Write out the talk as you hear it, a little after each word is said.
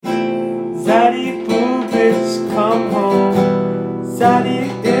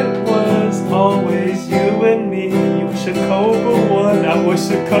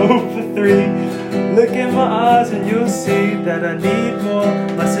Chicago 3. Look in my eyes and you'll see that I need more.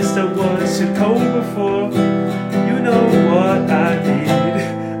 My sister was Chicago 4. You know what I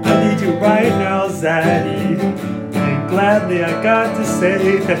need you right now, Zaddy. And gladly I got to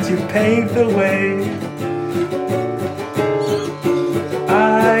say that you paved the way.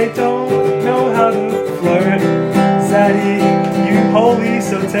 I don't know how to flirt, Zaddy, you holy,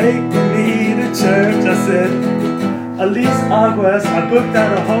 so take me to church. I said, Elise Aguas, I booked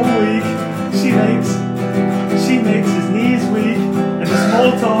out a whole week. She makes his knees weak, and the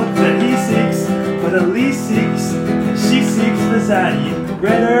small talk that he seeks, but Elise seeks, she seeks the Zaddy.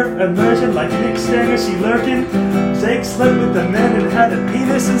 Red Earth immersion like Nick Stanger, she lurking. Jake slept with the men and had a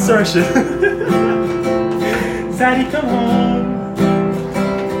penis insertion. Zaddy, come home.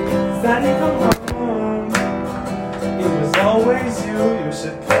 Zaddy, come home. It was always you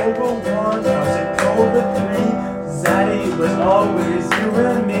should Cobra 1, I should Cobra 3. Zaddy was always you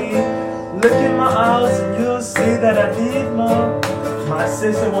and me. Look in my eyes and you'll see that I need more. My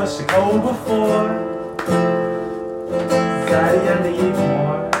sister was Cobra 4. Zaddy, I need more.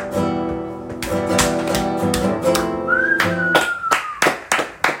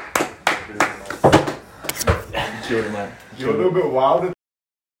 You're a little bit wild.